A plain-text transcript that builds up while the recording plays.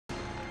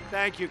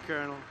Thank you,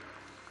 Colonel.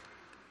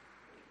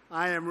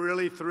 I am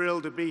really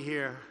thrilled to be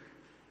here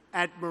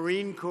at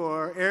Marine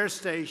Corps Air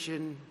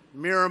Station,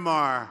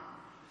 Miramar,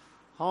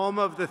 home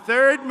of the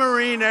 3rd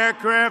Marine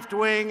Aircraft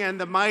Wing and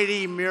the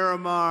mighty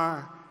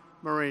Miramar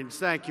Marines.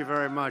 Thank you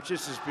very much.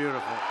 This is beautiful.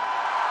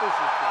 This is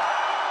beautiful.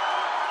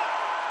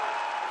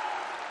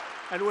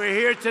 And we're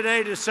here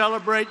today to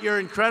celebrate your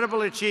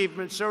incredible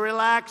achievements. So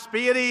relax,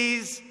 be at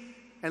ease,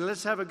 and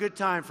let's have a good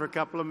time for a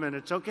couple of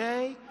minutes,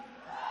 okay?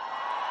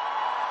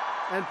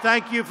 And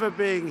thank you for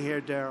being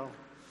here, Darryl.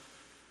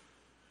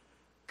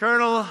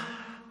 Colonel,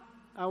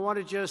 I want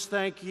to just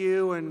thank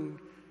you and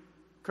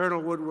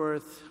Colonel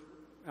Woodworth.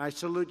 I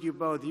salute you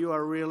both. You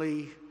are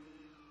really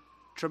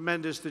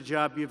tremendous, the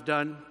job you've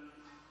done.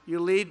 You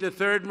lead the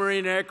 3rd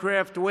Marine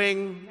Aircraft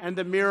Wing and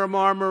the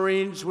Miramar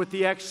Marines with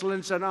the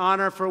excellence and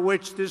honor for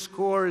which this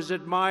Corps is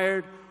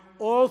admired.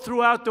 All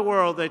throughout the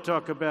world, they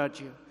talk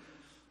about you.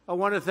 I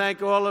want to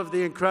thank all of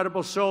the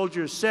incredible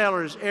soldiers,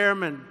 sailors,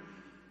 airmen,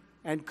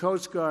 and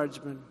Coast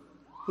Guardsmen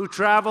who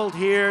traveled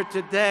here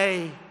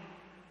today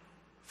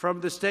from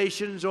the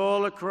stations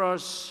all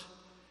across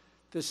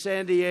the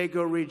San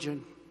Diego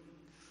region.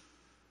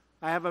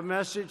 I have a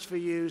message for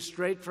you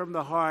straight from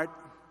the heart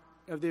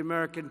of the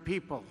American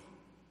people.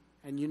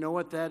 And you know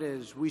what that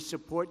is. We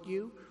support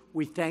you,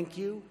 we thank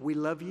you, we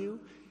love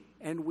you,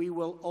 and we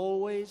will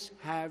always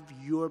have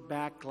your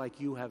back like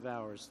you have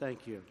ours.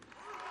 Thank you.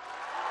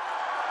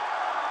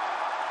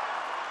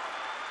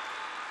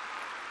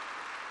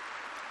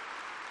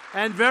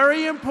 And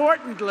very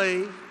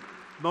importantly,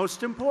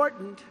 most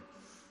important,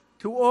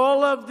 to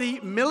all of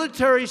the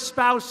military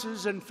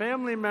spouses and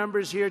family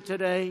members here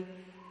today,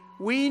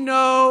 we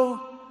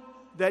know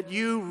that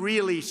you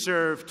really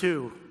serve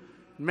too.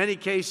 In many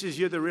cases,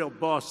 you're the real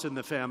boss in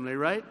the family,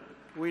 right?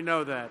 We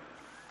know that.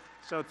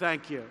 So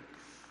thank you.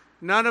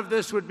 None of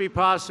this would be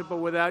possible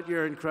without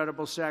your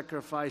incredible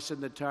sacrifice and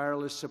the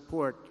tireless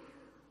support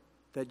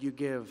that you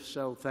give.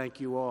 So thank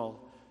you all.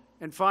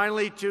 And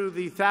finally, to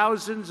the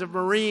thousands of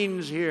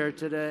Marines here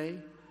today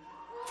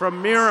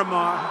from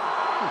Miramar.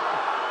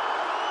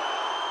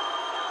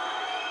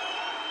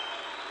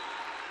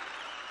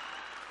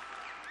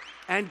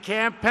 And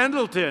Camp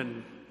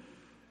Pendleton,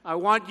 I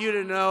want you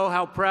to know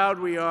how proud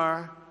we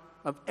are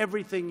of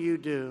everything you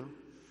do.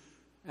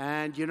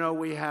 And you know,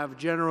 we have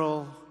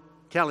General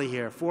Kelly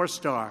here,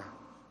 4-star,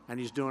 and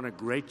he's doing a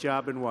great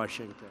job in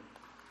Washington.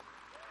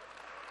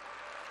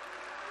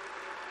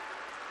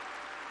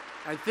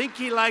 I think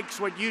he likes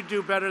what you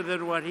do better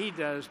than what he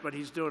does, but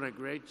he's doing a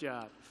great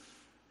job.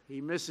 He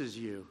misses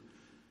you.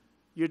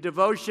 Your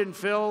devotion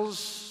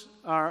fills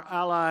our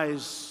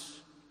allies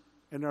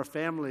and our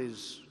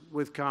families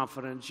with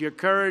confidence. Your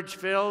courage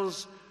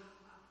fills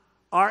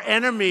our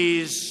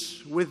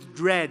enemies with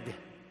dread.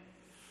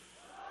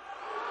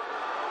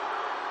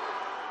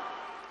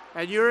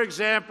 And your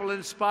example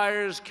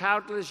inspires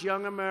countless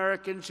young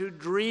Americans who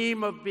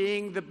dream of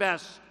being the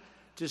best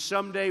to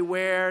someday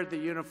wear the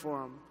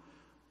uniform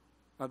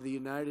of the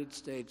United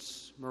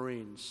States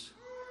Marines.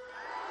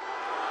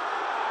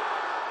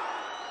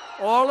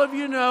 All of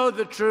you know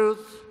the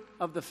truth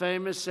of the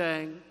famous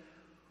saying,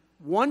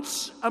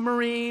 once a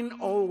Marine,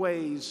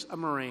 always a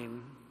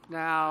Marine.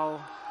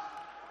 Now,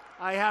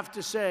 I have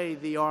to say,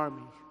 the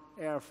Army,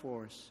 Air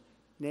Force,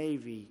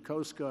 Navy,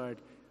 Coast Guard,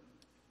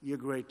 you're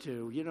great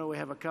too. You know, we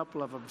have a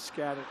couple of them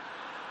scattered.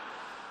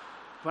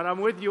 But I'm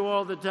with you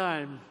all the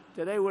time.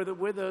 Today, we're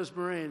with those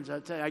Marines. I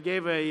tell you, I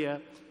gave a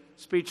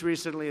speech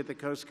recently at the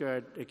Coast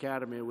Guard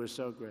Academy. It was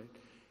so great.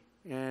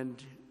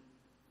 And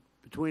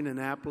between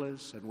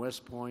Annapolis and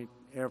West Point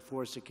Air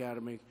Force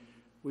Academy,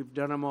 we've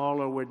done them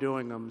all, or we're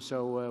doing them.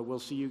 So we'll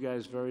see you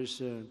guys very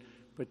soon.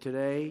 But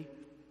today,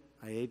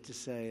 I hate to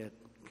say it,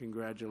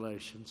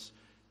 congratulations.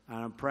 And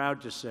I'm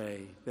proud to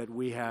say that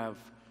we have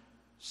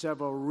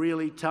several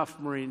really tough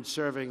Marines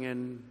serving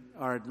in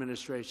our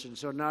administration.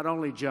 So not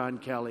only John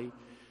Kelly,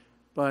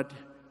 but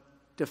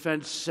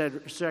Defense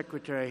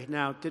Secretary.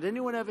 Now, did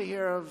anyone ever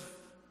hear of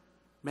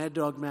Mad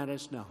Dog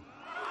Mattis? No.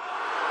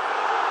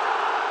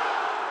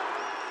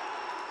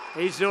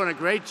 He's doing a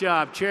great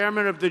job.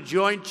 Chairman of the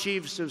Joint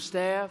Chiefs of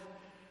Staff,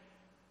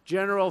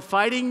 General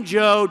Fighting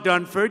Joe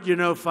Dunford. You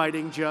know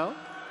Fighting Joe.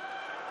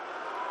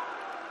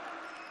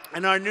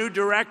 And our new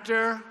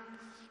director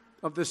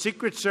of the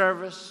Secret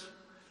Service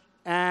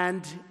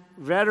and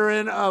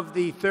veteran of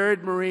the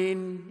 3rd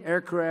Marine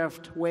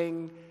Aircraft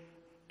Wing,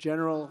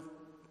 General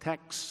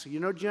Tex.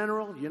 You know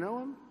General? You know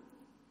him?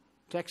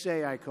 Tex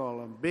A, I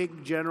call him.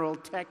 Big General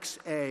Tex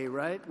A,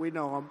 right? We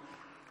know him.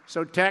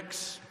 So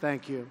Tex,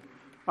 thank you.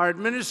 Our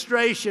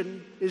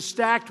administration is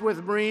stacked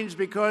with Marines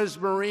because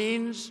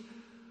Marines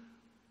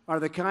are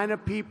the kind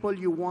of people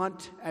you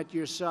want at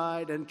your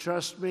side. And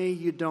trust me,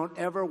 you don't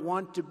ever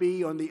want to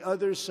be on the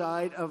other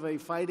side of a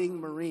fighting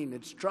Marine.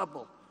 It's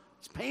trouble.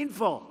 It's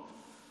painful.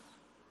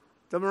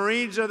 The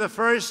Marines are the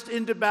first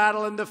into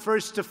battle and the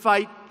first to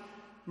fight.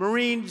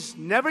 Marines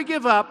never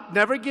give up,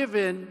 never give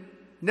in,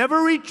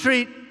 never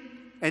retreat,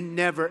 and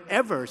never,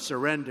 ever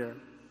surrender.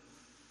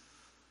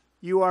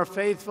 You are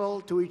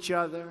faithful to each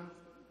other,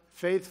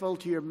 faithful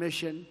to your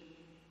mission,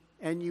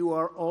 and you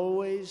are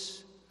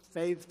always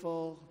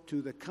faithful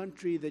to the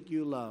country that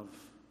you love,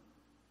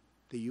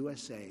 the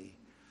USA.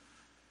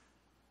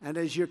 And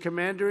as your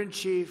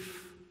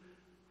commander-in-chief,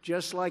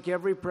 just like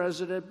every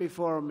president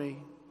before me,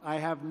 I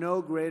have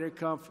no greater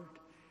comfort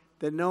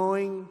than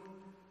knowing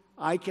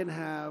I can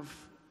have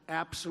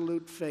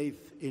absolute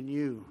faith in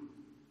you.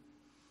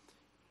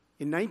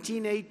 In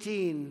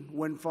 1918,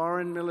 when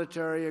foreign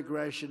military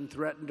aggression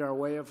threatened our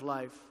way of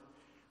life,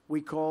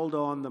 we called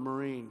on the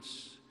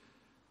Marines.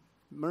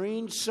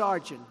 Marine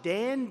Sergeant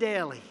Dan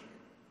Daly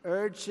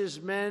urged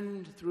his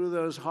men through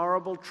those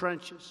horrible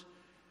trenches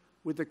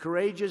with the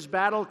courageous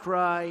battle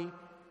cry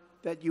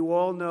that you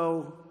all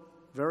know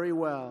very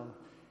well.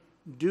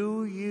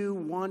 Do you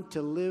want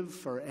to live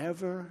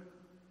forever?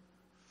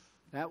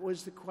 That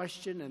was the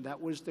question, and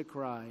that was the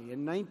cry.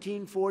 In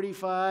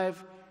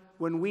 1945,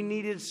 when we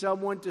needed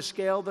someone to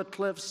scale the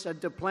cliffs and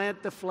to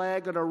plant the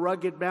flag on a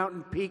rugged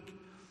mountain peak,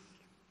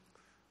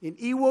 in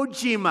Iwo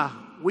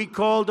Jima, we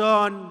called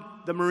on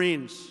the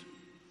Marines.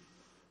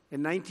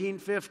 In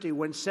 1950,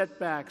 when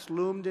setbacks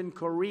loomed in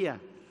Korea,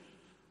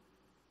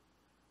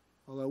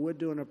 although we're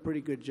doing a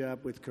pretty good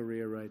job with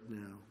Korea right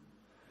now.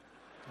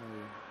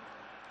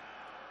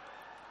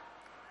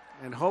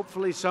 And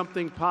hopefully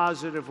something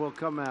positive will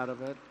come out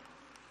of it.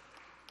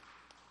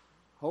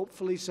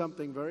 Hopefully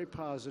something very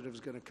positive is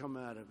going to come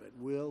out of it.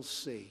 We'll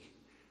see.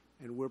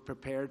 And we're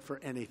prepared for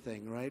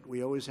anything, right?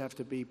 We always have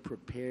to be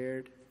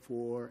prepared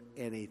for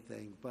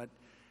anything. But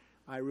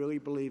I really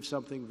believe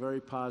something very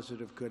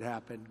positive could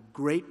happen.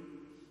 Great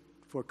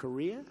for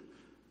Korea,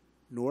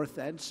 North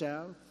and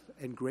South,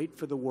 and great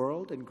for the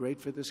world, and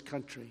great for this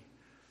country.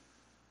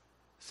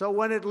 So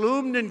when it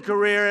loomed in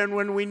Korea, and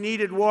when we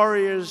needed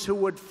warriors who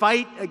would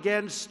fight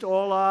against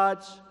all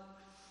odds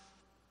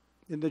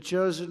in the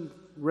chosen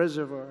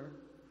reservoir,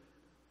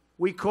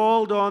 we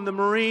called on the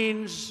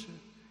Marines,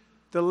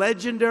 the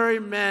legendary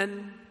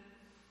men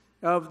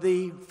of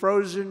the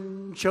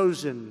frozen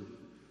chosen.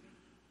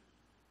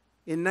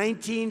 In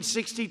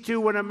 1962,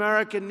 when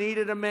America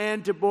needed a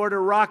man to board a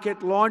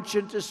rocket, launch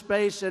into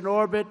space, and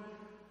orbit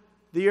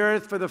the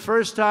Earth for the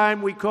first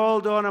time, we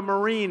called on a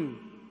Marine,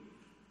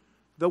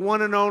 the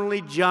one and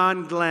only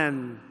John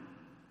Glenn.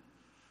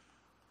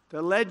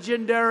 The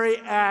legendary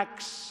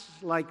acts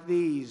like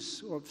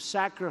these, of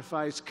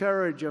sacrifice,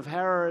 courage, of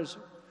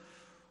heroism,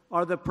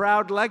 are the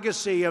proud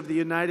legacy of the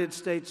United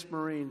States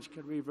Marines.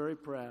 You can be very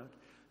proud.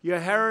 Your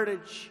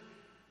heritage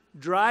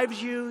drives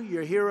you,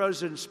 your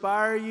heroes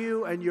inspire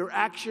you, and your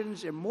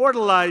actions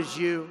immortalize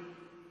you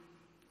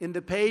in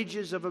the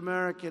pages of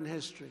American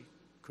history,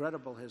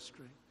 incredible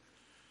history.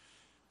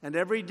 And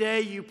every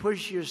day you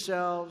push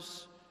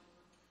yourselves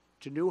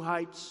to new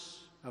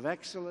heights of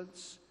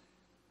excellence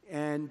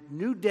and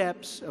new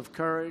depths of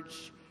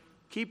courage,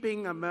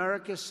 keeping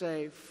America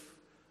safe,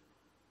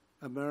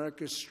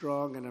 America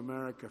strong, and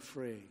America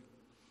free.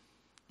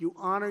 You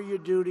honor your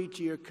duty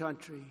to your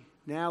country.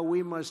 Now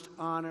we must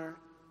honor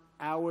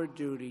our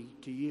duty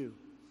to you.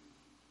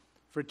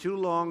 For too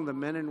long, the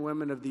men and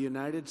women of the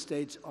United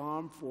States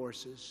Armed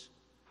Forces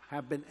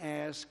have been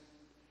asked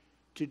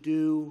to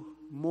do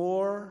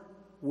more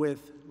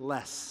with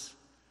less.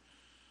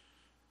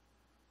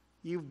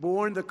 You've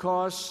borne the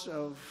costs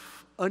of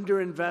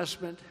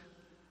underinvestment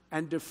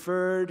and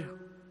deferred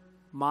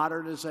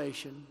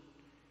modernization,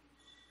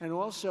 and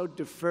also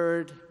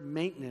deferred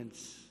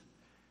maintenance.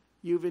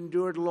 You've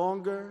endured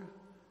longer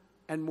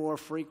and more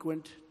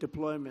frequent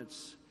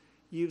deployments.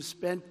 You've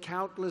spent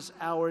countless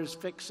hours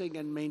fixing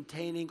and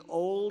maintaining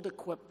old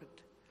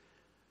equipment.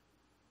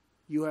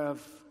 You have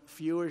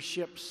fewer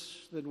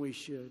ships than we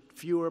should,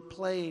 fewer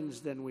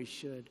planes than we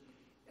should,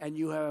 and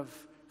you have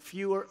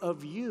fewer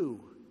of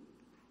you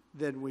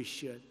than we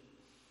should.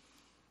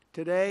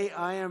 Today,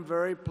 I am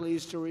very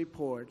pleased to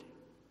report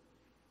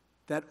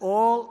that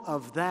all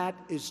of that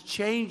is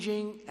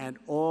changing, and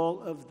all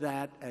of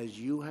that, as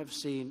you have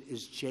seen,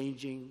 is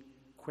changing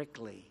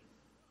quickly.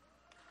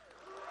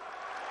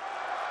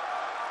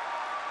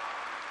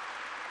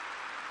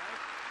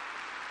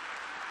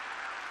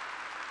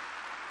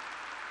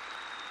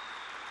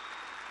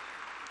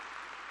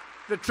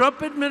 The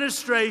Trump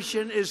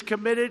administration is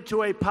committed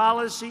to a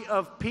policy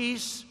of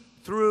peace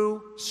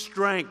through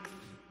strength.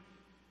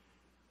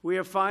 We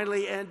have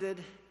finally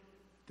ended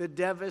the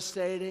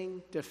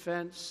devastating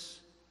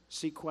defense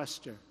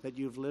sequester that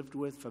you've lived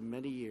with for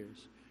many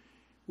years.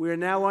 We are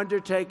now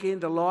undertaking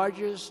the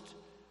largest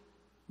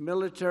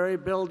military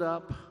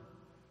buildup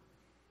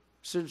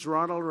since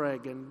Ronald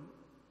Reagan,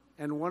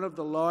 and one of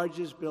the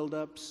largest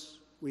buildups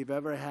we've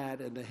ever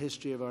had in the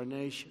history of our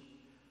nation.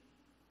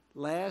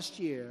 Last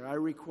year, I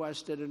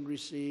requested and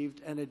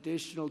received an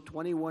additional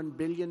 $21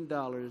 billion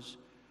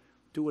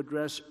to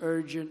address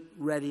urgent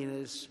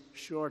readiness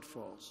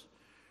shortfalls.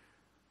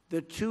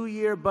 The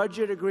two-year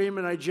budget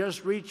agreement I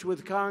just reached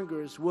with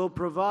Congress will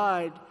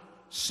provide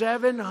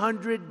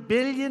 $700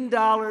 billion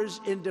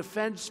in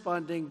defense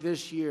funding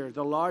this year,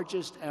 the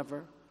largest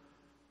ever,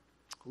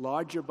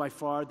 larger by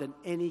far than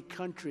any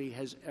country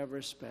has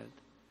ever spent.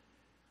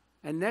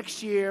 And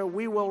next year,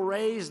 we will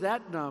raise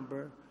that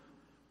number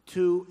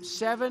to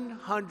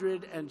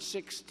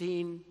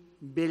 $716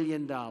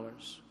 billion.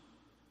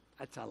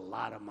 That's a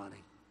lot of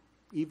money.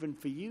 Even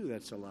for you,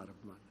 that's a lot of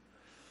money.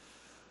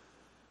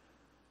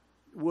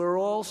 We're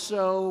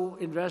also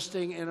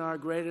investing in our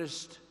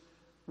greatest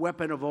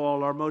weapon of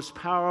all, our most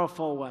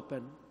powerful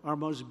weapon, our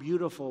most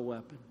beautiful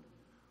weapon,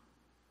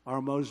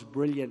 our most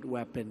brilliant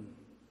weapon,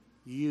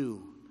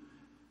 you.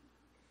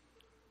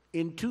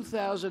 In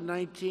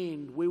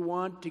 2019, we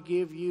want to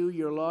give you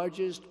your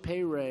largest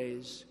pay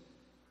raise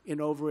in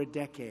over a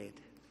decade.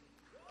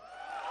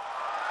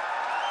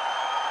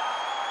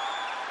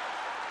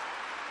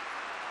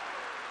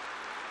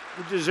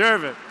 You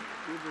deserve it.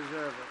 You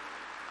deserve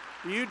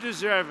it. You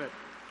deserve it.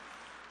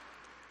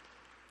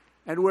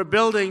 And we're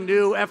building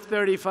new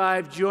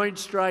F-35 Joint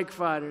Strike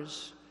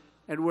Fighters,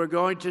 and we're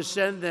going to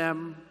send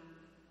them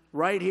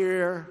right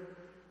here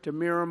to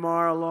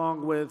Miramar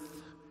along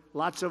with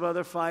lots of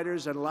other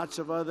fighters and lots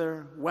of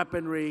other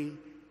weaponry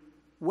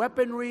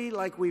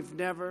like we've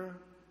never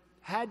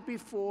had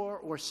before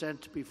or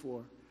sent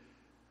before.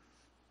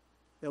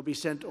 They'll be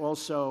sent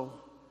also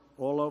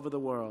all over the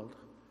world.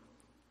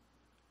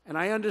 And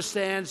I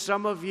understand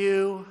some of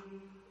you,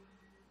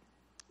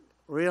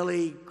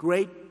 really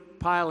great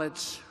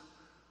pilots,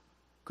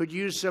 could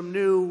use some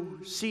new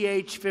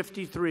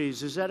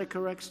CH-53s. Is that a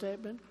correct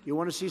statement? You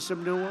want to see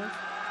some new ones?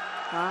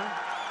 Huh?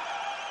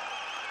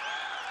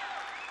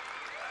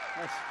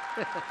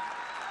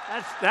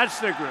 That's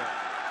the group.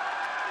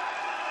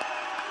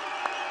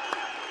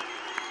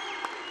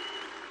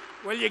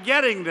 Well, you're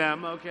getting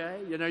them,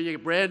 okay? You know, you're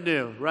brand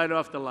new, right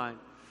off the line.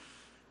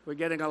 We're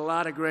getting a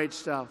lot of great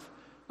stuff.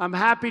 I'm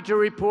happy to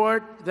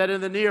report that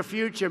in the near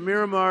future,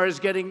 Miramar is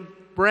getting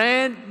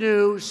brand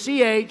new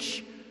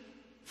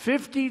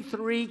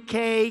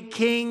CH-53K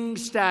King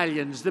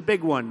Stallions, the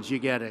big ones you're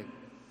getting.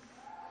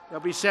 They'll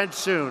be sent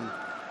soon.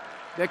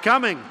 They're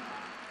coming.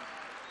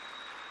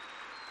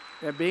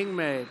 They're being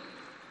made.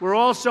 We're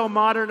also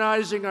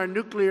modernizing our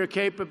nuclear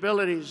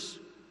capabilities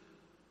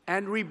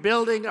and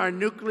rebuilding our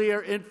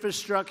nuclear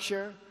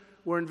infrastructure.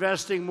 We're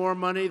investing more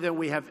money than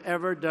we have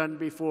ever done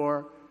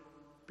before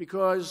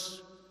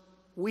because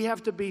we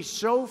have to be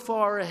so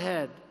far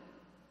ahead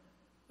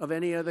of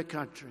any other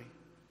country.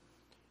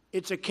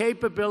 It's a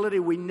capability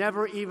we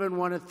never even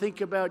want to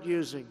think about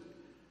using,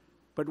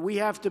 but we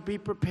have to be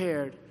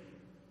prepared.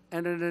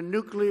 And in a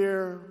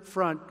nuclear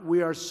front,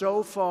 we are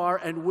so far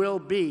and will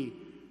be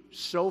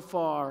so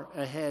far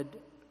ahead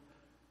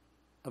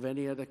of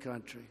any other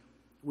country.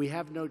 We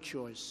have no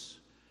choice.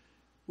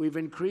 We've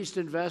increased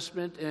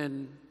investment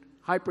in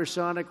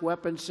hypersonic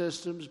weapon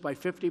systems by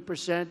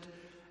 50%,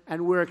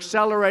 and we're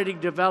accelerating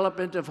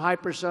development of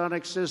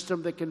hypersonic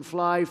system that can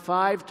fly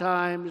 5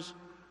 times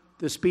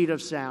the speed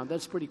of sound.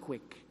 That's pretty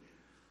quick.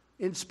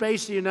 In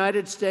space, the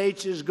United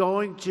States is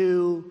going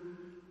to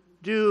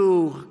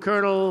do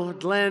Colonel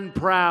Glenn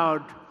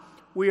proud.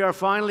 We are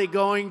finally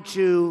going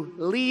to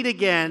lead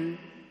again.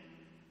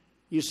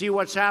 You see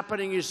what's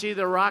happening. You see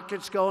the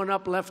rockets going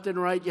up left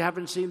and right. You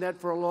haven't seen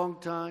that for a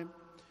long time.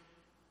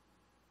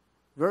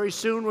 Very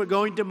soon we're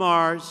going to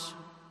Mars.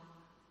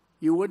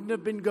 You wouldn't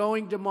have been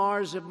going to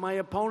Mars if my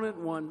opponent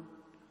won.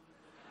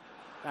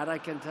 That I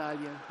can tell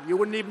you. You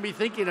wouldn't even be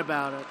thinking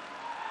about it.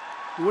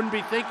 You wouldn't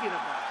be thinking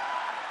about it.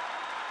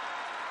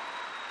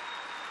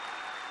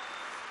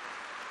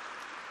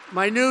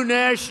 My new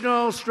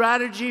national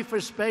strategy for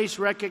space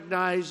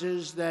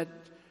recognizes that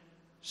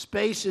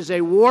space is a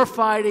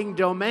warfighting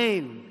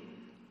domain,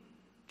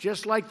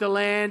 just like the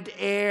land,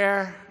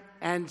 air,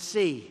 and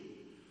sea.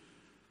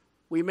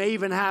 We may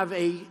even have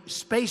a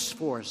space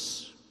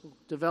force. We'll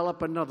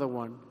develop another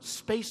one.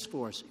 Space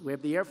Force. We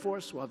have the Air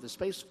Force. We'll have the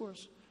Space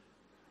Force.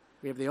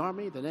 We have the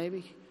Army, the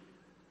Navy.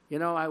 You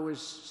know, I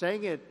was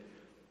saying it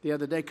the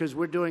other day because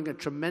we're doing a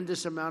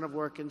tremendous amount of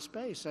work in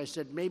space. I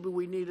said, maybe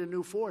we need a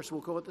new force.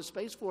 We'll call it the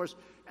Space Force.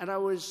 And I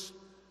was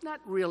not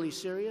really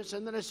serious.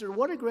 And then I said,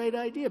 what a great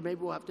idea.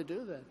 Maybe we'll have to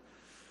do that.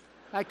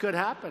 That could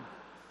happen.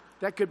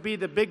 That could be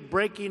the big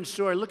breaking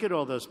story. Look at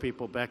all those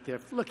people back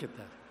there. Look at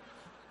that.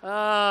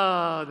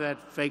 Oh,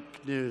 that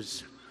fake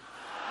news.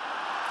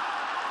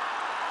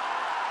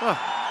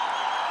 Oh.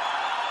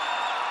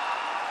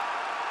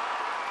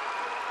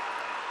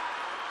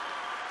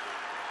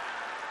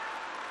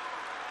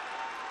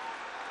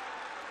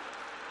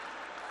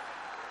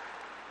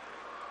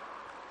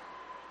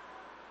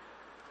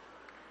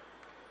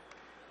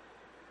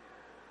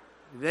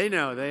 They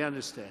know, they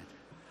understand.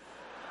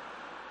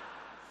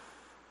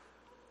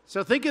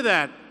 So think of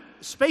that,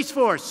 Space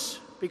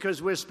Force,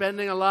 because we're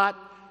spending a lot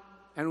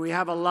and we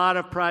have a lot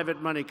of private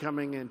money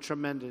coming in,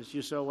 tremendous.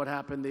 You saw what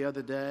happened the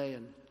other day,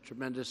 and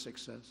tremendous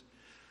success.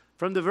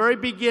 From the very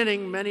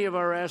beginning, many of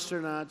our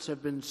astronauts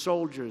have been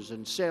soldiers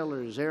and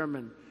sailors,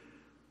 airmen,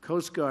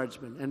 Coast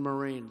Guardsmen, and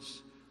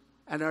Marines.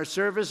 And our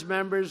service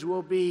members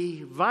will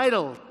be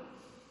vital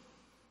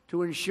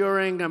to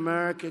ensuring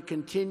America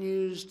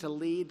continues to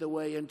lead the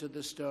way into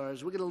the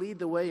stars. We're going to lead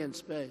the way in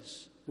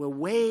space. We're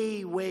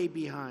way, way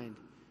behind,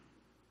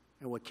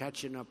 and we're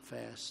catching up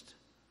fast.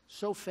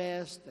 So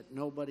fast that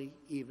nobody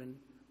even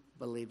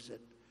believes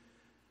it.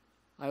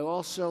 I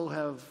also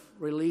have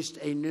released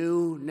a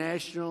new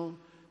national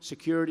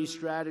security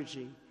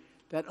strategy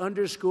that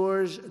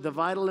underscores the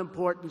vital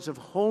importance of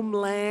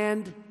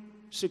homeland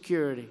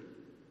security.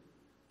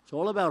 It's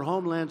all about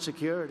homeland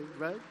security,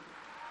 right?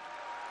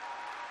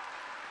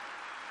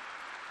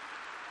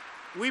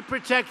 We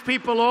protect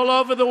people all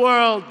over the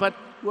world, but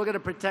we're going to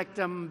protect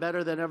them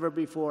better than ever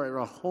before in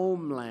our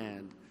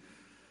homeland.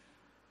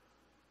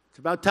 It's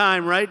about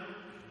time, right?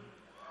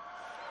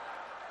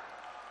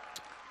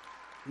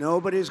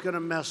 Nobody's going to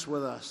mess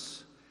with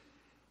us.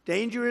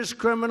 Dangerous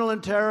criminal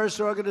and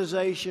terrorist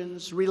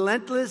organizations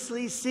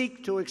relentlessly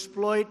seek to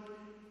exploit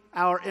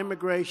our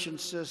immigration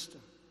system.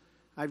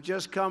 I've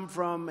just come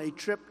from a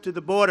trip to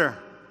the border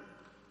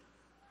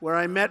where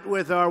I met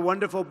with our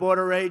wonderful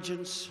border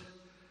agents,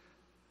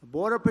 the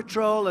Border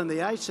Patrol and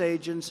the ICE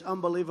agents,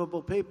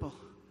 unbelievable people,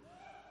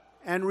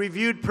 and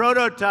reviewed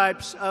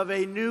prototypes of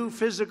a new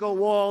physical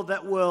wall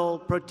that will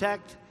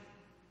protect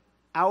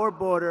our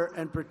border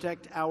and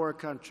protect our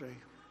country.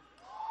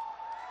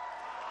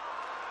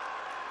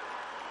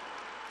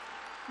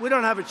 We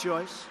don't have a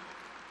choice.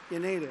 You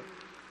need it.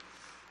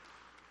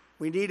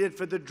 We need it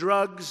for the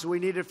drugs. We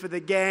need it for the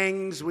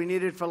gangs. We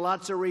need it for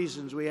lots of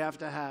reasons. We have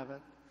to have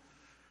it.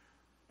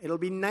 It'll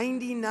be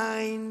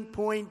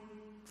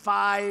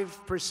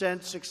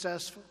 99.5%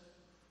 successful.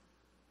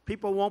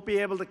 People won't be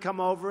able to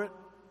come over it.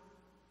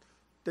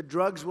 The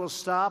drugs will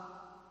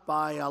stop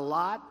by a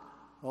lot,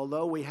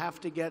 although we have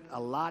to get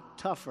a lot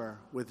tougher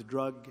with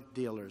drug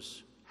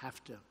dealers.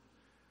 Have to.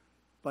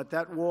 But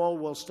that wall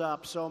will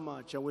stop so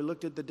much. And we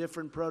looked at the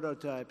different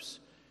prototypes,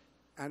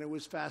 and it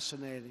was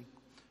fascinating.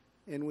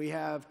 And we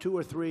have 2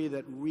 or 3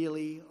 that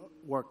really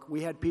work. We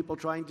had people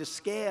trying to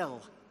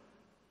scale.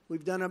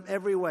 We've done them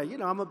every way. You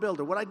know, I'm a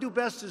builder. What I do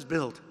best is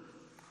build.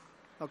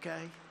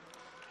 Okay?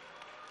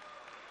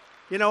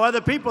 You know,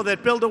 other people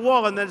that build a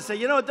wall and then say,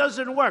 you know, it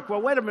doesn't work.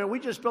 Well, wait a minute. We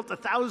just built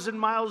 1,000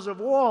 miles of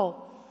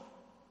wall.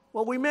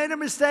 Well, we made a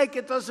mistake.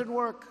 It doesn't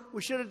work.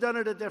 We should have done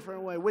it a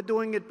different way. We're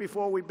doing it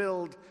before we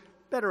build.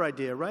 Better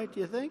idea, right? Do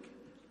you think?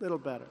 A little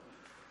better.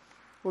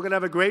 We're going to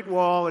have a great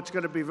wall. It's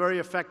going to be very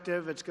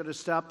effective. It's going to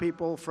stop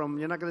people from,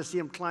 you're not going to see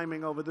them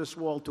climbing over this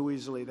wall too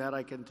easily. That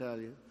I can tell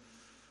you.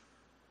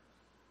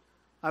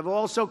 I've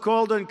also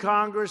called on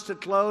Congress to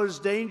close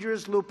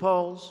dangerous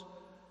loopholes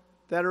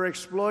that are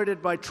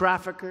exploited by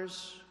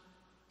traffickers,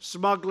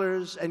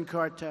 smugglers, and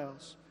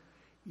cartels.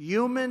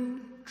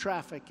 Human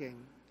trafficking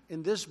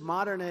in this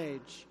modern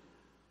age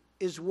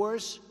is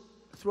worse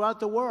throughout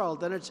the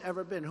world than it's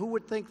ever been. Who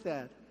would think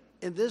that?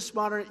 In this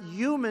modern,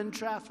 human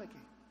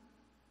trafficking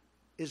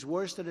is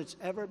worse than it's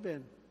ever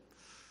been.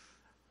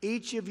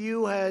 Each of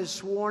you has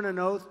sworn an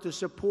oath to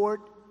support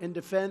and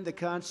defend the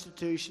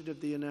Constitution of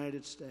the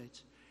United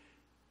States.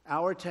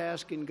 Our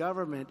task in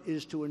government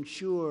is to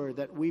ensure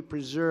that we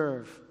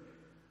preserve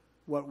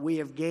what we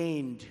have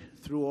gained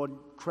through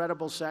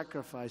incredible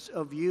sacrifice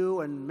of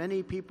you and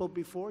many people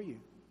before you.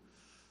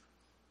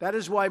 That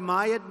is why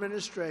my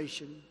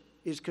administration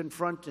is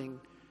confronting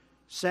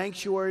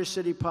sanctuary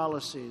city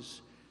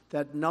policies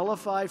that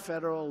nullify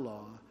federal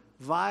law,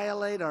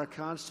 violate our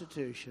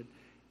Constitution,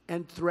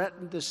 and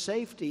threaten the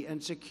safety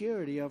and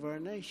security of our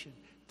nation.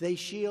 They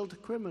shield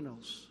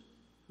criminals.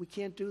 We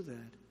can't do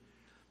that.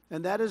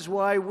 And that is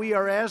why we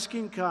are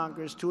asking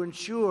Congress to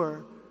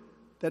ensure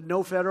that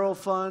no federal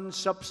funds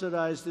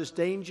subsidize this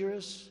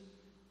dangerous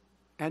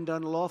and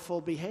unlawful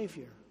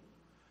behavior.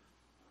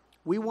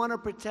 We want to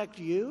protect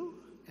you,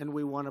 and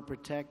we want to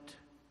protect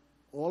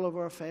all of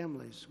our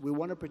families. We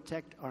want to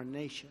protect our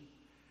nation.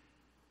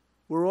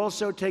 We're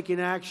also taking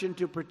action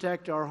to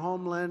protect our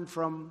homeland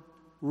from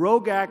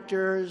rogue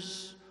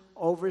actors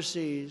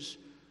overseas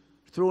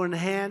through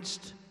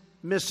enhanced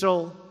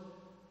missile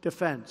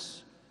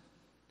defense.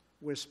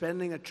 We're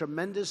spending a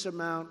tremendous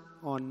amount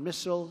on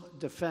missile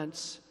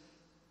defense,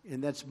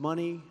 and that's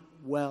money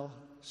well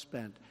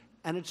spent.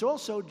 And it's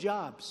also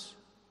jobs.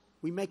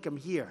 We make them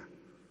here.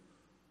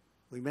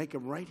 We make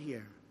them right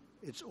here.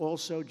 It's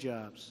also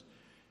jobs.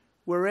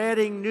 We're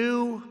adding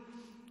new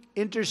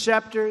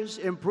interceptors,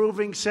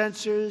 improving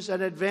sensors,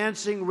 and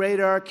advancing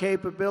radar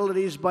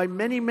capabilities by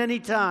many, many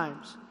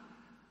times.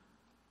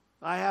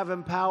 I have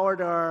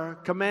empowered our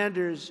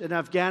commanders in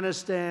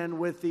Afghanistan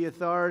with the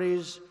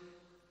authorities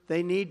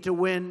they need to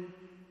win,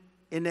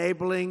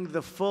 enabling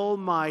the full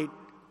might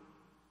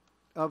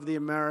of the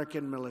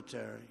American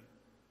military.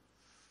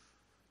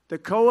 The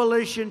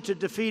coalition to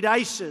defeat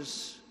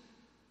ISIS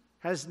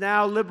has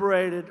now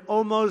liberated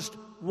almost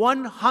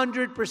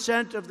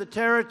 100% of the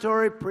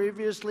territory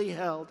previously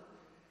held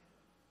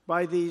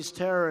by these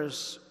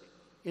terrorists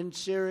in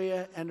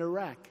Syria and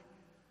Iraq.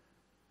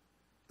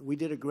 We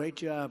did a great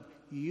job.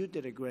 You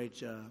did a great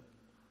job.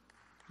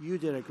 You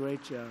did a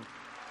great job.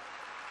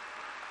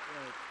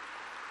 Right.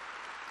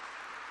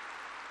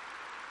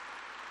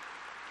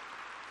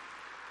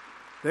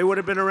 They would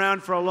have been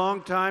around for a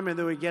long time, and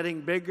they were getting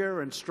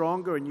bigger and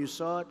stronger, and you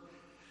saw it.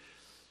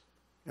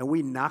 And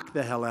we knocked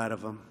the hell out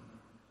of them.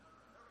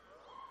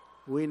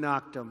 We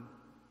knocked them.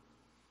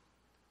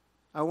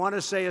 I want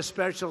to say a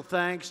special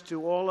thanks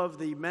to all of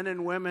the men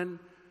and women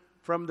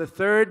from the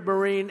 3rd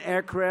Marine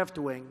Aircraft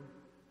Wing,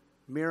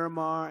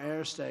 Miramar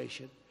Air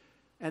Station,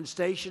 and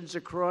stations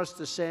across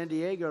the San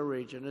Diego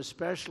region,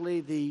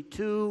 especially the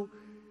 2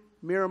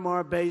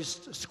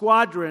 Miramar-based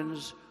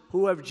squadrons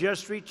who have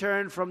just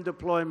returned from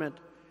deployment,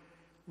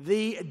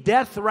 the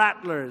Death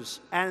Rattlers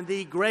and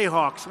the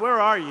Greyhawks. Where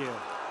are you?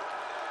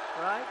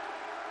 Right?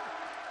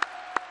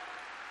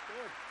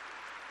 Good.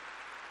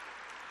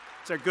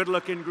 It's a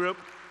good-looking group.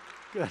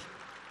 Good.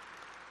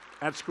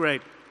 That's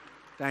great.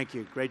 Thank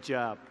you. Great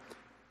job.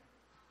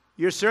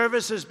 Your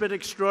service has been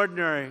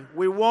extraordinary.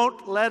 We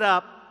won't let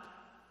up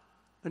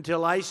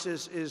until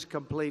ISIS is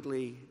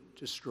completely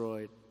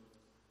destroyed.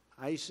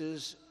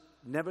 ISIS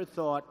never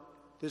thought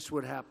this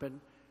would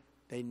happen.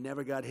 They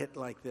never got hit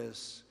like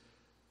this.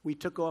 We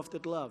took off the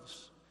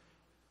gloves.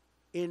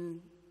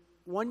 In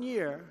 1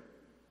 year,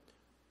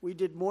 we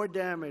did more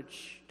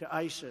damage to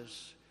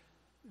ISIS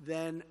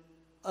than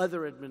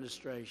other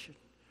administration,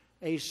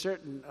 a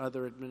certain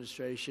other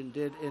administration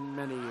did in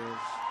many years.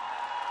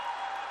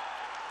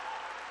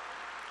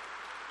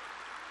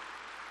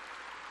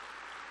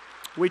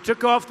 We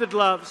took off the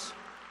gloves.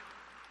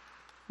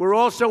 We're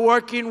also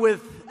working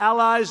with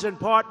allies and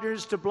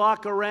partners to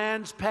block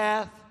Iran's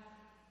path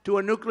to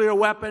a nuclear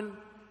weapon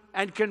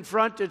and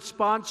confront its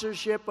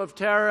sponsorship of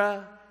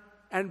terror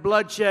and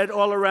bloodshed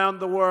all around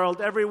the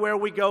world. Everywhere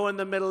we go in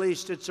the Middle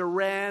East, it's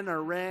Iran,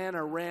 Iran,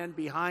 Iran.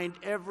 Behind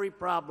every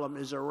problem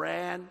is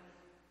Iran.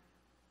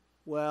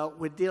 Well,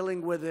 we're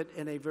dealing with it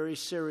in a very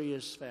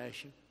serious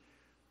fashion.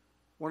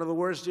 One of the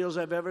worst deals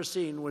I've ever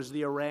seen was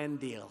the Iran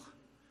deal.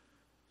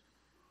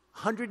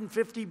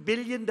 $150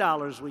 billion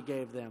we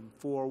gave them.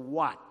 For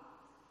what?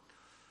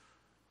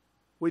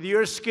 With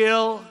your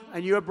skill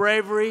and your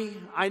bravery,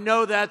 I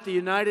know that the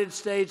United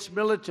States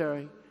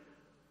military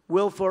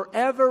will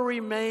forever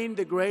remain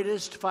the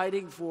greatest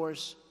fighting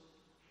force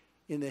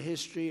in the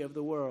history of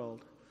the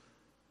world.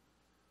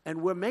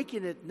 And we're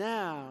making it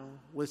now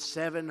with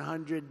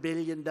 $700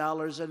 billion and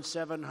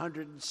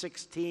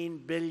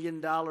 $716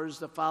 billion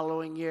the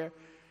following year.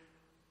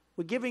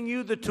 We're giving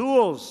you the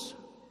tools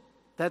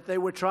that they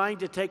were trying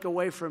to take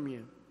away from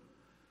you.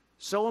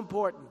 So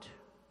important.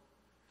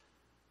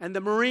 And the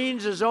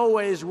Marines, as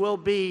always, will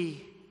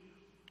be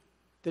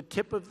the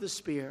tip of the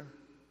spear.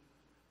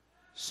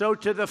 So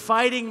to the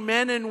fighting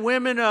men and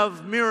women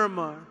of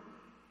Miramar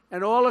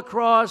and all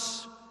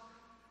across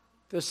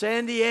the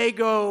San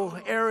Diego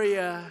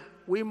area,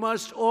 we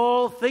must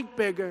all think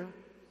bigger,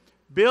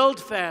 build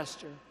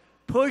faster,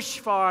 push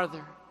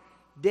farther,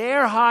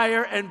 dare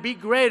higher, and be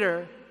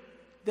greater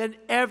than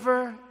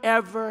ever,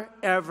 ever,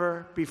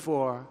 ever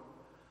before.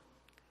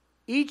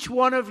 Each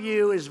one of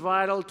you is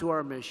vital to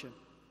our mission.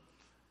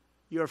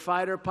 Your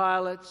fighter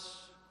pilots,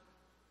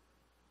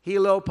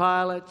 helo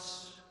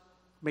pilots,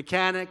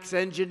 mechanics,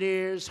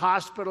 engineers,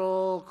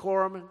 hospital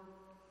corpsmen,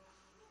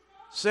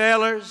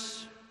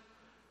 sailors,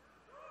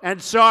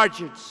 and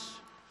sergeants.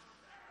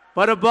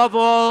 But above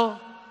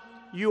all,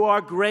 you are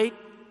great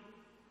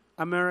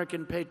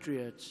American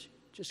patriots,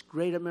 just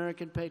great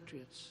American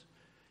patriots.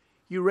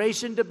 You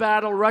race into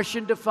battle, rush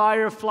into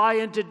fire, fly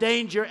into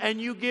danger, and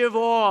you give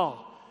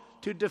all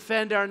to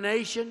defend our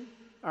nation,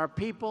 our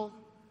people,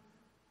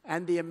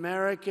 and the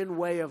American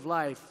way of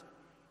life.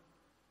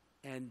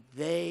 And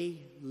they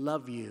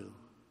love you.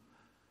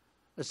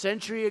 A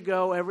century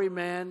ago, every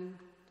man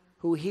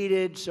who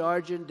heeded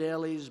Sergeant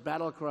Daly's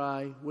battle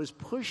cry was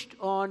pushed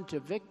on to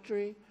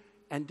victory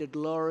and to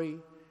glory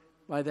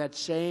by that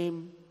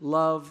same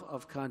love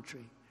of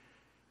country.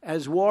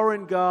 As war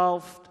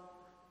engulfed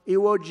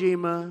Iwo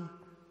Jima,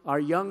 our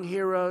young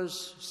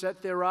heroes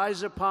set their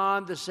eyes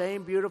upon the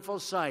same beautiful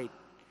sight.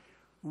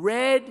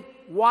 Red,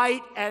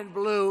 white, and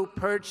blue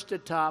perched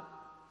atop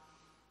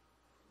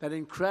that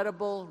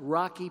incredible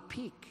rocky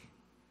peak.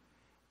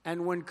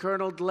 And when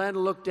Colonel Glenn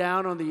looked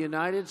down on the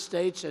United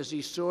States as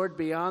he soared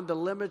beyond the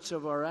limits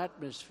of our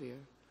atmosphere,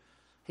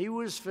 he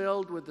was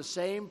filled with the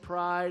same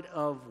pride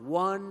of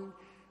one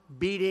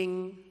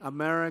beating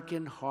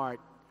American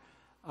heart.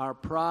 Our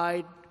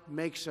pride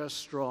makes us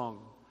strong.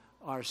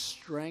 Our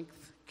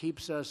strength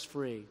keeps us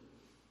free.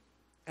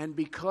 And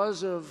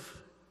because of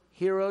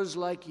heroes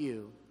like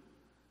you,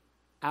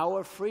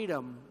 our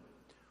freedom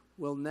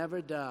will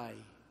never die.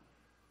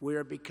 We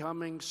are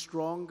becoming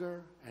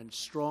stronger and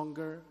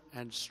stronger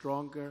and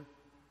stronger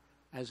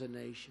as a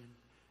nation.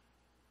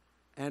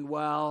 And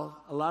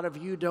while a lot of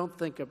you don't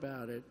think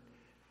about it,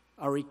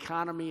 our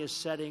economy is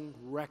setting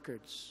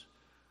records.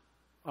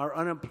 Our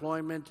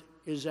unemployment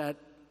is at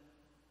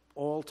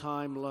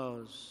all-time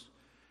lows.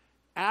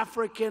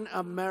 African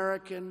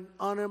American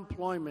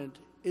unemployment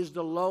is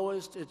the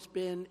lowest it's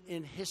been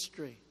in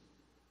history.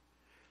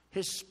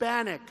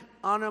 Hispanic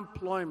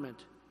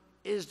unemployment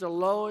is the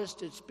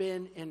lowest it's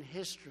been in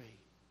history.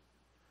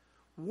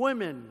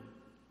 Women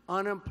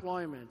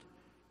unemployment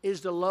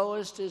is the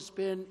lowest it's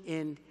been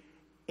in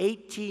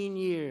 18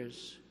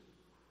 years.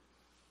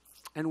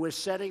 And we're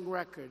setting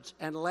records.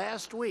 And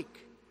last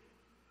week,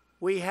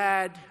 we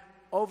had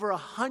over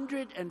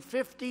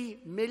 150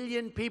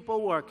 million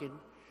people working.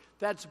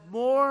 That's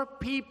more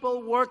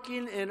people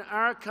working in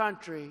our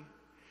country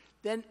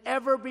than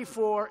ever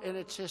before in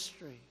its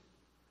history.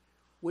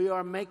 We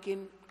are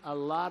making a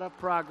lot of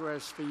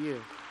progress for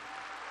you.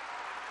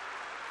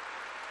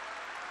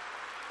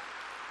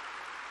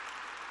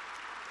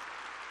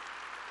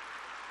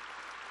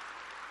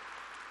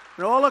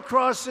 And all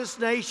across this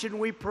nation,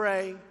 we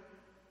pray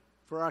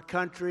for our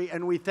country,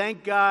 and we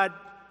thank God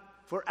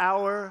for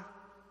our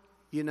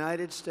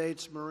United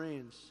States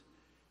Marines.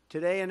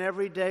 Today and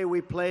every day, we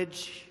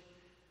pledge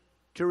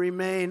to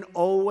remain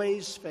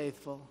always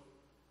faithful.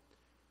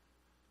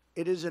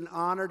 It is an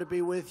honor to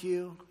be with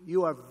you.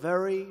 You are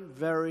very,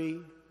 very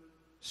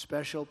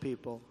special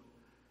people.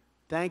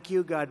 Thank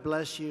you. God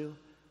bless you.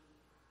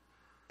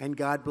 And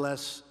God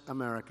bless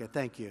America.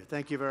 Thank you.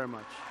 Thank you very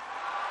much.